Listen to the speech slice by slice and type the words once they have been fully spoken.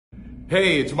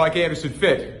Hey, it's Mike Anderson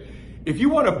Fit. If you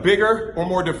want a bigger or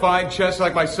more defined chest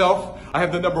like myself, I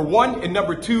have the number 1 and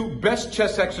number 2 best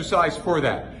chest exercise for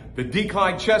that. The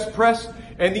decline chest press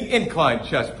and the incline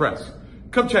chest press.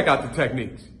 Come check out the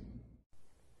techniques.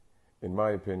 In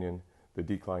my opinion, the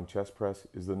decline chest press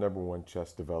is the number 1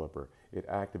 chest developer. It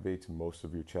activates most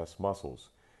of your chest muscles.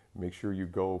 Make sure you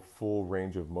go full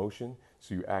range of motion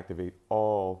so you activate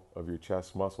all of your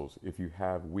chest muscles. If you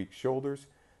have weak shoulders,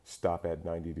 stop at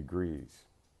 90 degrees.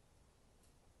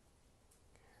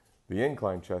 The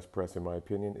incline chest press, in my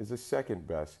opinion, is the second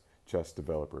best chest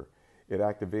developer. It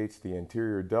activates the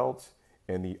anterior delts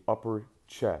and the upper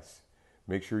chest.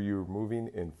 Make sure you're moving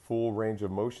in full range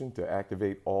of motion to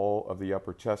activate all of the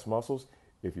upper chest muscles.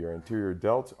 If your anterior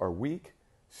delts are weak,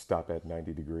 stop at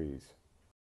 90 degrees.